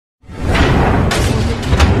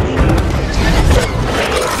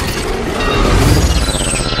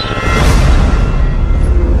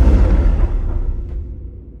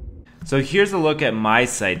So here's a look at my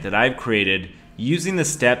site that I've created using the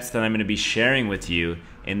steps that I'm going to be sharing with you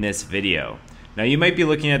in this video. Now you might be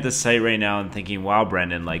looking at this site right now and thinking, wow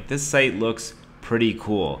Brendan, like this site looks pretty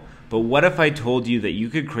cool. But what if I told you that you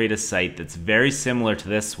could create a site that's very similar to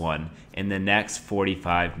this one in the next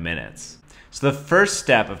 45 minutes? So the first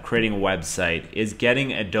step of creating a website is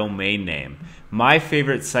getting a domain name. My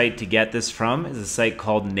favorite site to get this from is a site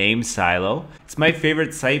called NameSilo. It's my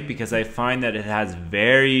favorite site because I find that it has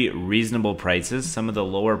very reasonable prices, some of the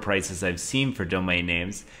lower prices I've seen for domain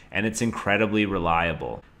names, and it's incredibly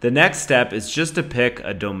reliable. The next step is just to pick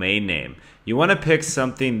a domain name. You want to pick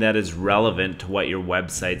something that is relevant to what your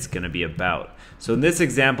website's going to be about. So in this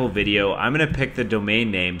example video, I'm going to pick the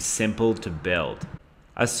domain name Simple to Build.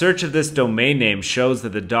 A search of this domain name shows that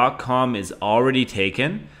the .com is already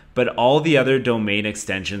taken, but all the other domain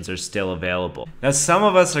extensions are still available. Now some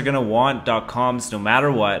of us are going to want .coms no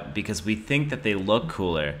matter what because we think that they look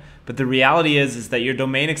cooler, but the reality is that your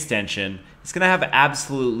domain extension is going to have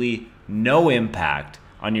absolutely no impact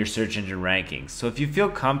on your search engine rankings. So if you feel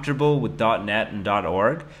comfortable with .net and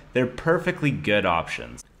 .org, they're perfectly good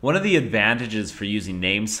options. One of the advantages for using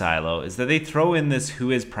NameSilo is that they throw in this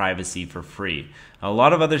Whois privacy for free. A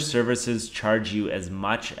lot of other services charge you as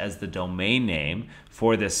much as the domain name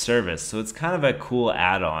for this service, so it's kind of a cool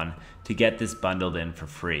add-on to get this bundled in for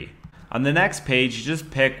free. On the next page, you just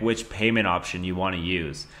pick which payment option you want to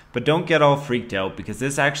use, but don't get all freaked out because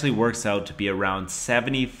this actually works out to be around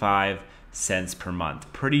 75 cents per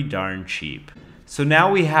month, pretty darn cheap. So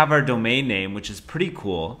now we have our domain name, which is pretty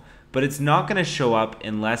cool, but it's not going to show up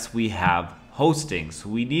unless we have hosting. So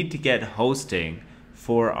we need to get hosting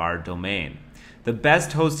for our domain. The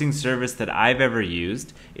best hosting service that I've ever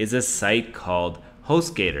used is a site called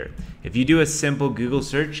HostGator. If you do a simple Google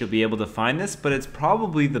search, you'll be able to find this, but it's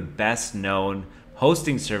probably the best known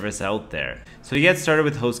hosting service out there. So to get started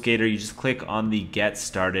with HostGator, you just click on the Get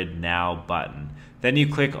Started Now button. Then you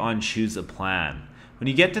click on Choose a Plan. When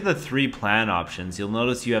you get to the 3 plan options, you'll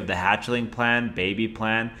notice you have the hatchling plan, baby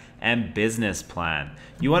plan, and business plan.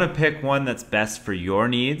 You want to pick one that's best for your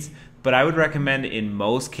needs, but I would recommend in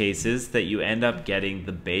most cases that you end up getting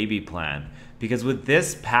the baby plan, because with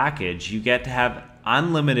this package you get to have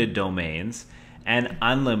unlimited domains and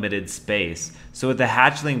unlimited space. So with the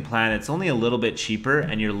hatchling plan, it's only a little bit cheaper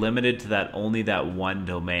and you're limited to only that one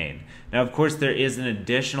domain. Now of course there is an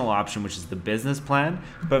additional option, which is the business plan,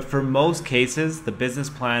 but for most cases the business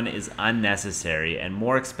plan is unnecessary and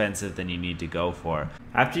more expensive than you need to go for.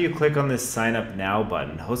 After you click on this sign up now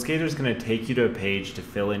button, HostGator is going to take you to a page to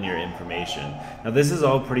fill in your information. Now this is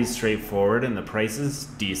all pretty straightforward and the price is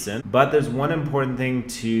decent, but there's one important thing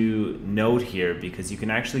to note here because you can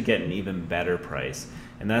actually get an even better price.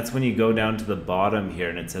 And that's when you go down to the bottom here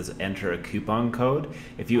and it says enter a coupon code.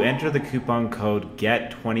 If you enter the coupon code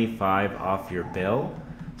get 25 off your bill,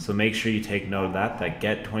 so make sure you take note of that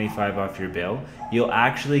get 25 off your bill, you'll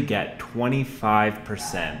actually get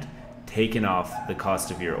 25% taken off the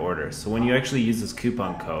cost of your order. So when you actually use this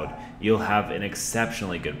coupon code, you'll have an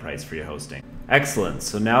exceptionally good price for your hosting. Excellent,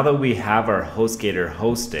 so now that we have our HostGator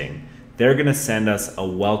hosting, they're gonna send us a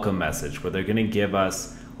welcome message where they're gonna give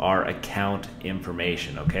us our account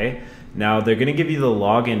information, okay? Now they're gonna give you the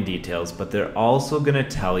login details, but they're also gonna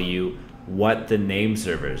tell you what the name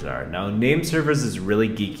servers are. Now name servers is really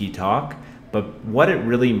geeky talk, but what it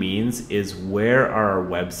really means is where are our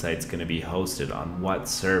websites gonna be hosted on what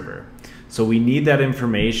server. So we need that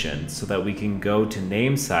information so that we can go to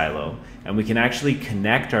NameSilo and we can actually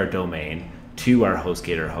connect our domain to our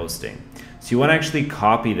HostGator hosting. So you wanna actually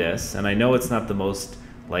copy this, and I know it's not the most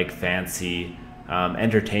fancy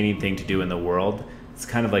entertaining thing to do in the world. It's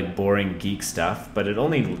kind of like boring geek stuff, but it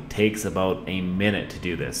only takes about a minute to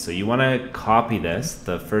do this. So you want to copy this,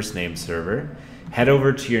 the first name server, head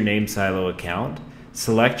over to your NameSilo account,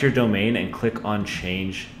 select your domain and click on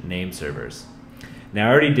change name servers. Now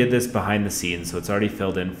I already did this behind the scenes, so it's already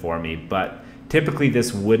filled in for me, but typically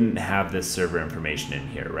this wouldn't have this server information in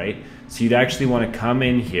here, right? So you'd actually want to come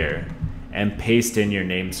in here and paste in your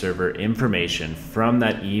name server information from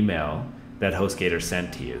that email that HostGator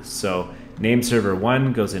sent to you. So name server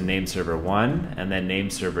 1 goes in name server 1, and then name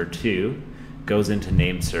server 2 goes into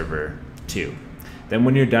name server 2. Then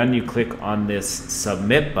when you're done, you click on this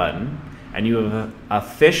submit button, and you have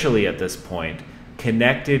officially at this point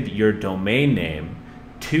connected your domain name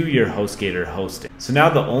to your HostGator hosting. So now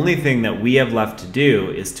the only thing that we have left to do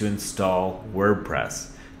is to install WordPress.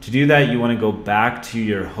 To do that, you want to go back to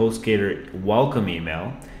your HostGator welcome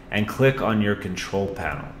email and click on your control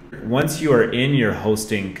panel. Once you are in your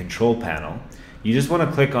hosting control panel, you just want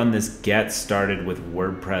to click on this Get Started with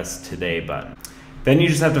WordPress Today button. Then you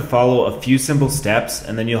just have to follow a few simple steps,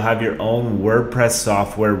 and then you'll have your own WordPress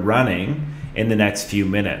software running in the next few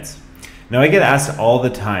minutes. Now I get asked all the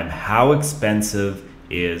time, how expensive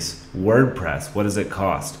is WordPress? What does it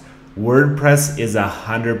cost? WordPress is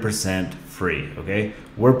 100% free, okay?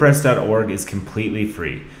 WordPress.org is completely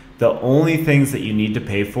free. The only things that you need to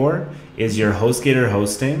pay for is your HostGator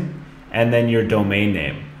hosting and then your domain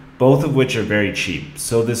name, both of which are very cheap.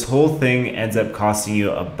 So this whole thing ends up costing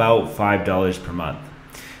you about $5 per month.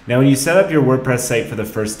 Now, when you set up your WordPress site for the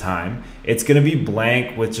first time, it's going to be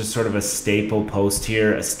blank with just sort of a staple post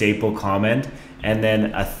here, a staple comment, and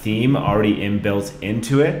then a theme already inbuilt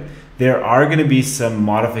into it. There are going to be some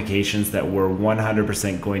modifications that we're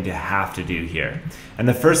 100% going to have to do here. And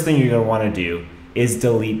the first thing you're going to want to do is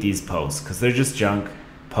delete these posts because they're just junk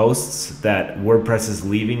posts that WordPress is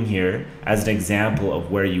leaving here as an example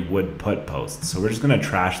of where you would put posts. So we're just going to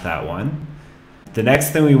trash that one. The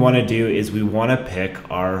next thing we want to do is we want to pick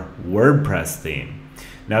our WordPress theme.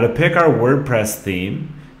 Now to pick our WordPress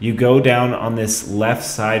theme, you go down on this left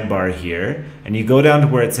sidebar here and you go down to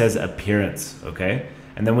where it says appearance, okay?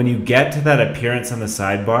 And then when you get to that appearance on the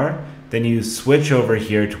sidebar, then you switch over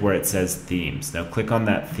here to where it says themes. Now click on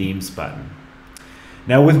that themes button.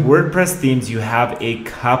 Now with WordPress themes, you have a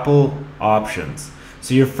couple options.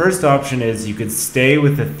 So your first option is you could stay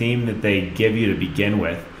with the theme that they give you to begin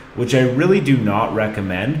with, which I really do not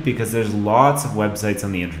recommend because there's lots of websites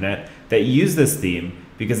on the internet that use this theme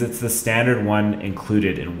because it's the standard one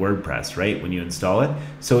included in WordPress, right, when you install it.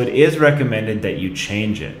 So it is recommended that you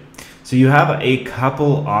change it. So you have a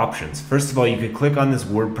couple options. First of all, you could click on this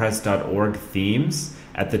WordPress.org themes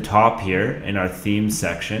at the top here in our themes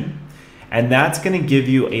section, and that's going to give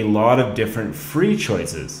you a lot of different free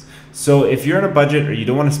choices. So if you're on a budget or you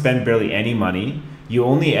don't want to spend barely any money, you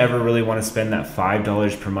only ever really want to spend that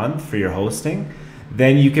 $5 per month for your hosting,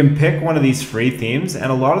 then you can pick one of these free themes, and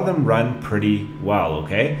a lot of them run pretty well,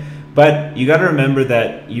 okay? But you got to remember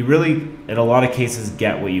that you really, in a lot of cases,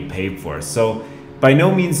 get what you paid for. So by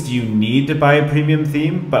no means do you need to buy a premium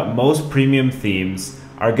theme, but most premium themes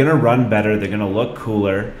are going to run better, they're going to look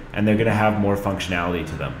cooler, and they're going to have more functionality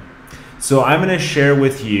to them. So I'm going to share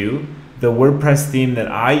with you the WordPress theme that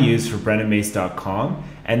I use for BrendonMace.com,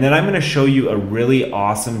 and then I'm going to show you a really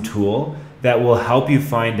awesome tool that will help you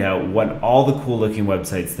find out what all the cool looking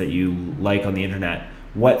websites that you like on the internet,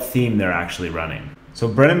 what theme they're actually running. So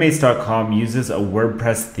BrendonMace.com uses a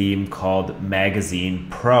WordPress theme called Magazine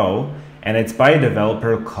Pro, and it's by a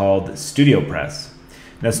developer called StudioPress.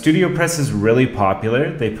 Now StudioPress is really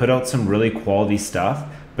popular. They put out some really quality stuff,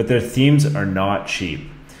 but their themes are not cheap.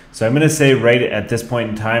 So I'm going to say right at this point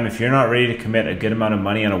in time, if you're not ready to commit a good amount of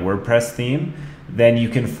money on a WordPress theme, then you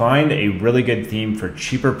can find a really good theme for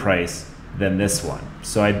cheaper price than this one.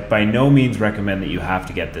 So I by no means recommend that you have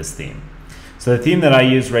to get this theme. So the theme that I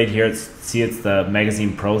use right here, it's the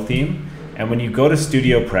Magazine Pro theme. And when you go to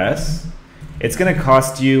StudioPress, it's going to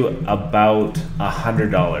cost you about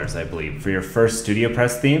 $100, I believe, for your first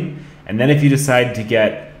StudioPress theme. And then if you decide to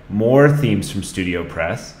get more themes from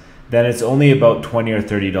StudioPress, then it's only about $20 or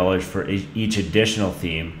 $30 for each additional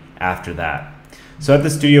theme after that. So at the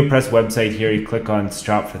StudioPress website here, you click on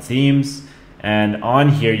Shop for Themes, and on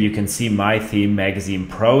here you can see my theme, Magazine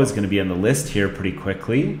Pro, is going to be on the list here pretty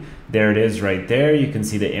quickly. There it is right there. You can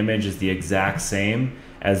see the image is the exact same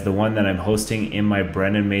as the one that I'm hosting in my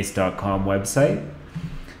BrendonMace.com website.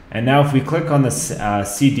 And now if we click on the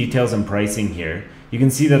see details and pricing here, you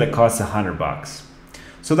can see that it costs $100.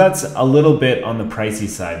 So that's a little bit on the pricey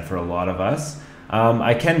side for a lot of us.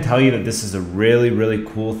 I can tell you that this is a really, really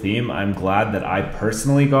cool theme. I'm glad that I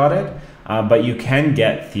personally got it, but you can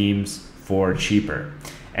get themes for cheaper.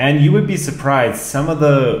 And you would be surprised, some of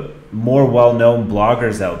the more well-known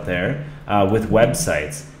bloggers out there with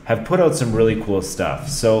websites have put out some really cool stuff.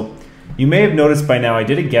 So you may have noticed by now, I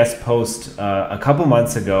did a guest post a couple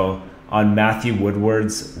months ago on Matthew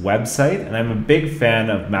Woodward's website, and I'm a big fan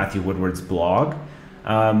of Matthew Woodward's blog.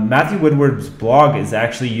 Matthew Woodward's blog is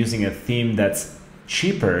actually using a theme that's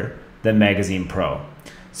cheaper than Magazine Pro.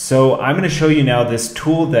 So I'm going to show you now this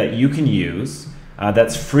tool that you can use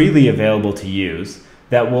that's freely available to use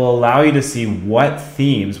that will allow you to see what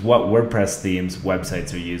themes, what WordPress themes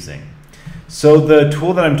websites are using. So the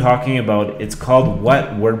tool that I'm talking about, it's called What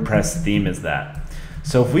WordPress Theme Is That?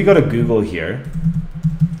 So if we go to Google here,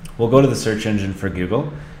 we'll go to the search engine for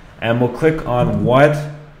Google and we'll click on What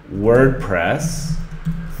WordPress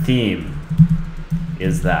Theme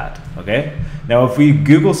Is That? Okay. Now if we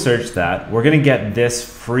Google search that, we're going to get this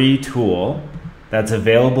free tool that's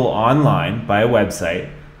available online by a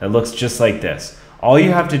website that looks just like this. All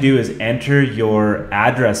you have to do is enter your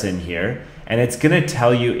address in here, and it's going to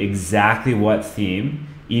tell you exactly what theme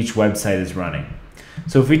each website is running.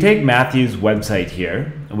 So if we take Matthew's website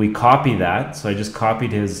here and we copy that, so I just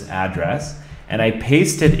copied his address and I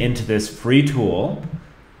paste it into this free tool,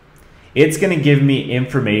 it's going to give me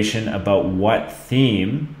information about what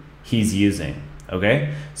theme he's using.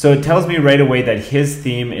 Okay, so it tells me right away that his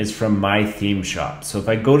theme is from my theme shop. So if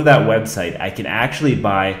I go to that website, I can actually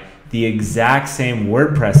buy the exact same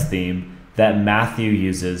WordPress theme that Matthew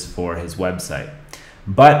uses for his website.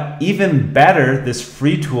 But even better, this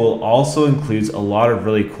free tool also includes a lot of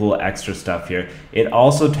really cool extra stuff here. It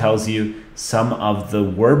also tells you some of the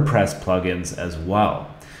WordPress plugins as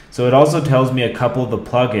well. So it also tells me a couple of the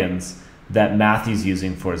plugins that Matthew's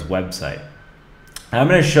using for his website. I'm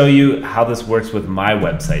going to show you how this works with my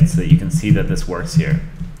website so that you can see that this works here.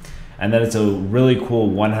 And then it's a really cool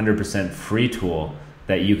 100% free tool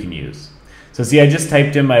that you can use. So see, I just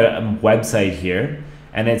typed in my website here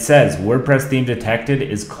and it says WordPress theme detected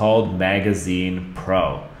is called Magazine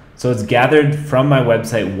Pro. So it's gathered from my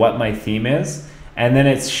website what my theme is, and then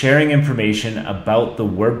it's sharing information about the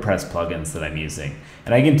WordPress plugins that I'm using.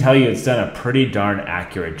 And I can tell you it's done a pretty darn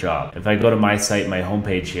accurate job. If I go to my site, my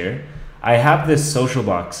homepage here, I have this social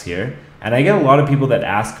box here, and I get a lot of people that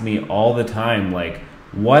ask me all the time, like,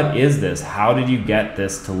 what is this? How did you get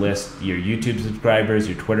this to list your YouTube subscribers,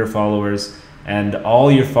 your Twitter followers, and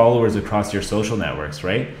all your followers across your social networks,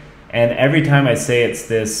 right? And every time I say it's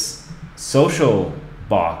this social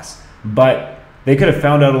box, but they could have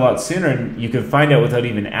found out a lot sooner, and you could find out without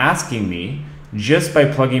even asking me just by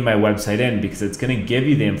plugging my website in, because it's going to give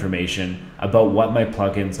you the information about what my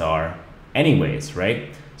plugins are anyways,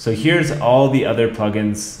 right? So here's all the other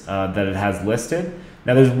plugins that it has listed.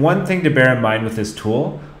 Now there's one thing to bear in mind with this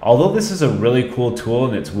tool. Although this is a really cool tool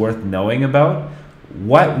and it's worth knowing about,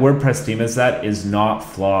 what WordPress theme is not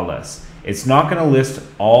flawless. It's not going to list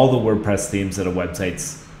all the WordPress themes that a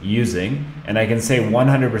website's using. And I can say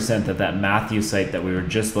 100% that Matthew site that we were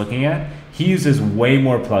just looking at, he uses way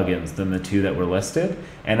more plugins than the 2 that were listed.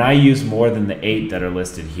 And I use more than the 8 that are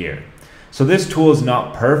listed here. So this tool is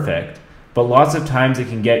not perfect, but lots of times it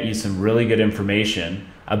can get you some really good information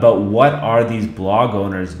about what are these blog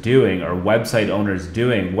owners doing or website owners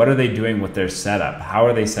doing. What are they doing with their setup? How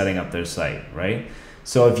are they setting up their site, right?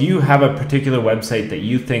 So if you have a particular website that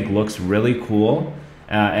you think looks really cool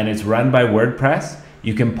and it's run by WordPress,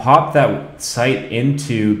 you can pop that site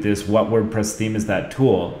into this What WordPress Theme Is That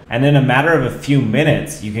tool. And in a matter of a few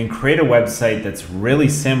minutes, you can create a website that's really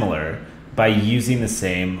similar by using the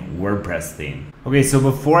same WordPress theme. Okay, so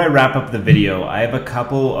before I wrap up the video, I have a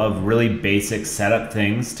couple of really basic setup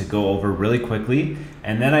things to go over really quickly,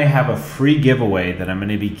 and then I have a free giveaway that I'm going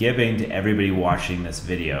to be giving to everybody watching this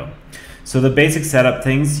video. So the basic setup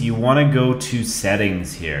things, you want to go to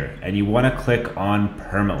settings here, and you want to click on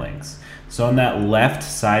Permalinks. So on that left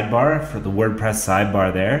sidebar, for the WordPress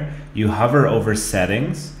sidebar there, you hover over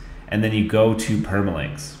settings, and then you go to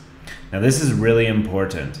Permalinks. Now this is really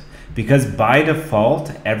important, because by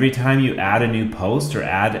default, every time you add a new post or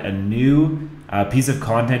add a new piece of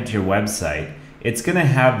content to your website, it's going to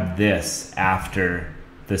have this after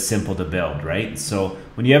the simple to build, right? So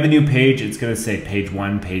when you have a new page, it's going to say page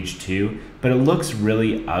 1, page 2, but it looks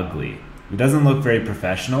really ugly. It doesn't look very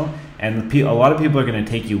professional, and a lot of people are going to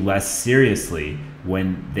take you less seriously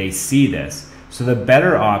when they see this. So the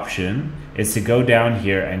better option is to go down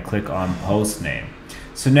here and click on post name.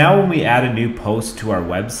 So now when we add a new post to our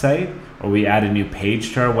website, or we add a new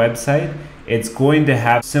page to our website, it's going to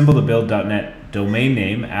have simpletobuild.net domain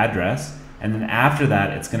name address, and then after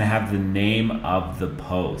that it's going to have the name of the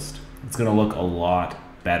post. It's going to look a lot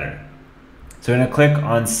better. So I'm going to click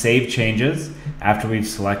on Save Changes after we've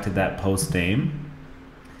selected that post name.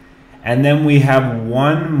 And then we have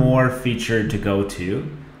one more feature to go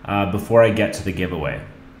to before I get to the giveaway.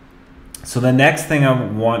 So the next thing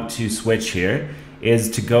I want to switch here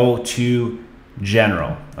is to go to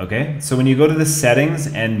General, okay? So when you go to the settings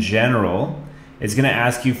and General, it's going to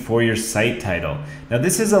ask you for your site title. Now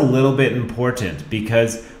this is a little bit important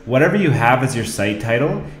because whatever you have as your site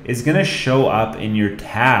title is going to show up in your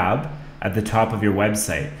tab at the top of your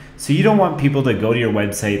website. So you don't want people to go to your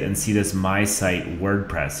website and see this My Site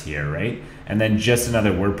WordPress here, right? And then just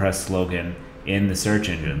another WordPress slogan in the search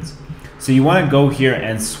engines. So you want to go here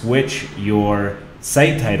and switch your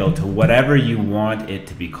site title to whatever you want it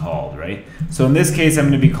to be called, right? So in this case, I'm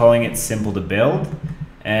going to be calling it Simple to Build,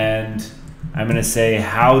 and I'm going to say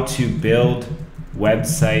how to build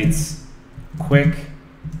websites quick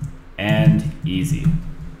and easy.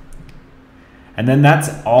 And then that's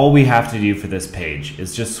all we have to do for this page,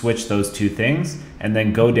 is just switch those two things and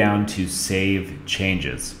then go down to Save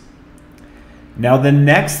Changes. Now the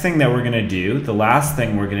next thing that we're gonna do, the last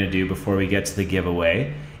thing we're gonna do before we get to the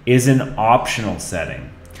giveaway, is an optional setting.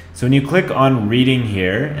 So when you click on reading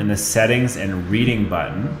here in the settings and reading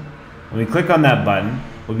button, when we click on that button,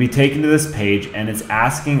 we'll be taken to this page and it's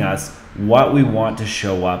asking us what we want to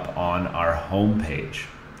show up on our home page.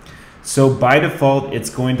 So by default, it's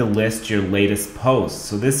going to list your latest posts.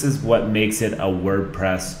 So this is what makes it a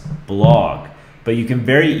WordPress blog, but you can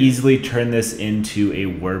very easily turn this into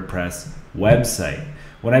a WordPress website.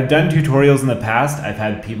 When I've done tutorials in the past, I've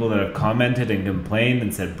had people that have commented and complained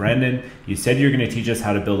and said, Brendan, you said you're going to teach us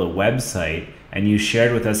how to build a website and you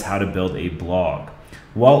shared with us how to build a blog.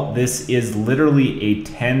 Well, this is literally a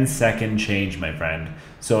 10-second change, my friend.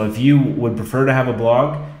 So if you would prefer to have a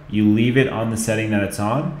blog, you leave it on the setting that it's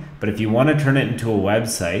on. But if you want to turn it into a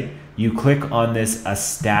website, you click on this A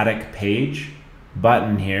Static Page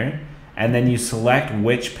button here, and then you select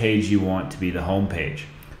which page you want to be the home page.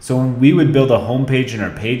 So we would build a home page in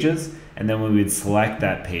our pages, and then we would select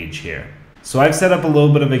that page here. So I've set up a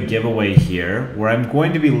little bit of a giveaway here where I'm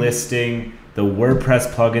going to be listing the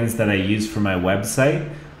WordPress plugins that I use for my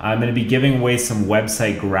website. I'm going to be giving away some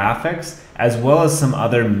website graphics as well as some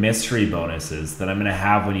other mystery bonuses that I'm going to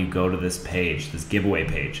have when you go to this page, this giveaway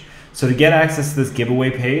page. So to get access to this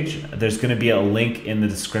giveaway page, there's going to be a link in the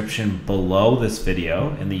description below this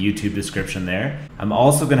video, in the YouTube description there. I'm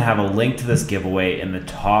also going to have a link to this giveaway in the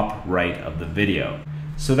top right of the video.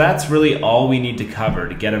 So that's really all we need to cover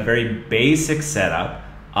to get a very basic setup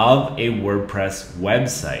of a WordPress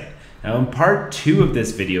website. Now in part 2 of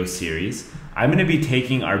this video series, I'm going to be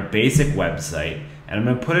taking our basic website and I'm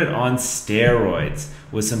going to put it on steroids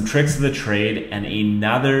with some tricks of the trade and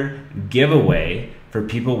another giveaway for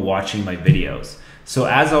people watching my videos. So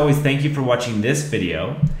as always, thank you for watching this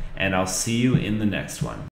video, and I'll see you in the next one.